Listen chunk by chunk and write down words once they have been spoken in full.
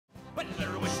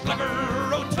slugger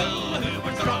O'Toole, who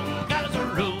was drunk as a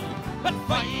rule, but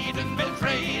fighting been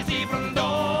crazy from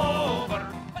Dover.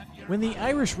 When the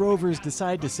Irish Rovers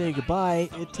decide to say goodbye,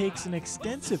 it takes an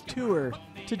extensive tour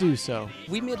to do so.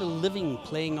 We made a living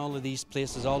playing all of these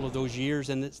places all of those years,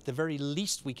 and it's the very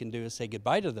least we can do is say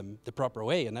goodbye to them the proper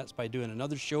way, and that's by doing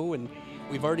another show. And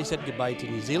we've already said goodbye to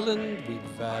New Zealand,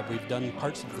 we've done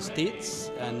parts of the States,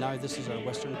 and now this is our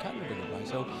Western Canada goodbye.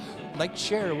 So, like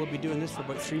Cher, we'll be doing this for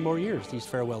about 3 more years, these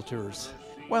farewell tours.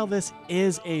 While this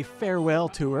is a farewell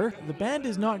tour, the band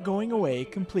is not going away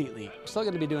completely. We're still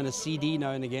going to be doing a CD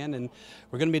now and again, and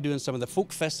we're going to be doing some of the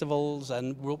folk festivals,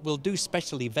 and we'll do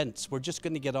special events. We're just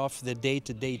going to get off the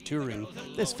day-to-day touring.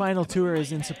 This final tour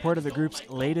is in support of the group's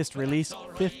latest release,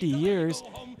 50 Years,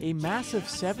 a massive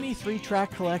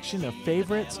 73-track collection of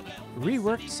favorites,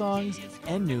 reworked songs,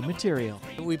 and new material.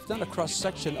 We've done a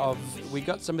cross-section of, we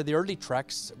got some of the early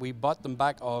tracks, we bought them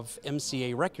back of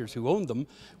MCA Records, who owned them,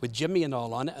 with Jimmy and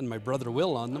all on it, and my brother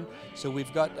Will on them. So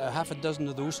we've got half a dozen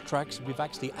of those tracks. We've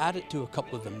actually added to a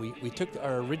couple of them. We took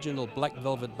our original Black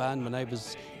Velvet Band when I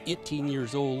was 18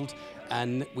 years old,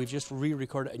 and we've just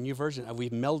re-recorded a new version, and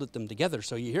we've melded them together.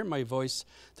 So you hear my voice,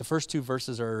 the first 2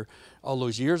 verses are all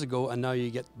those years ago, and now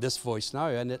you get this voice now,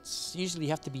 and it's usually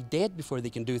have to be dead before they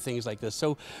can do things like this.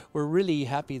 So we're really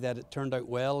happy that it turned out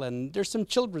well, and there's some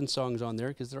children's songs on there,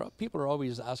 because people are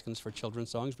always asking us for children's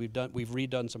songs. We've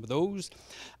redone some of those,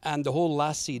 and the whole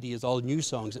last CD is all new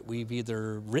songs that we've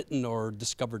either written or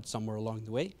discovered somewhere along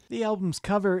the way. The album's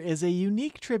cover is a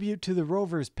unique tribute to the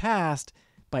Rovers' past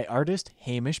by artist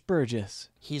Hamish Burgess.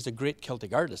 He's a great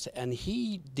Celtic artist, and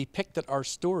he depicted our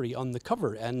story on the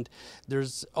cover, and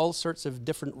there's all sorts of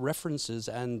different references,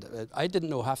 and I didn't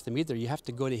know half them either. You have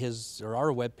to go to his or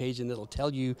our webpage, and it'll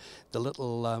tell you the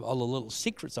little all the little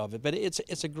secrets of it. But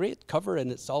it's a great cover,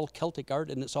 and it's all Celtic art,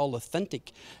 and it's all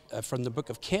authentic from the Book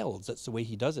of Kells. That's the way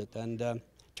he does it, and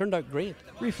turned out great.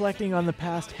 Reflecting on the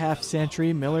past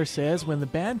half-century, Millar says when the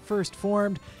band first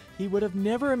formed, he would have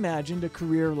never imagined a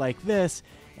career like this,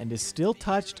 and is still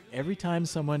touched every time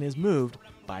someone is moved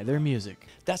by their music.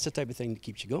 That's the type of thing that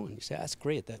keeps you going. You say, that's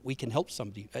great that we can help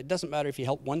somebody. It doesn't matter if you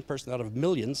help one person out of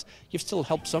millions, you've still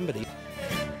helped somebody.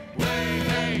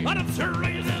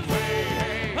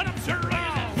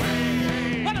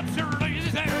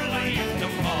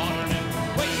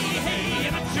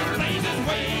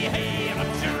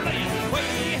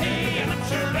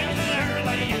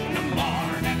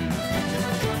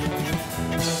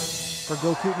 For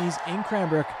Go Kootenays in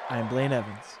Cranbrook, I'm Blaine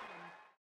Evans.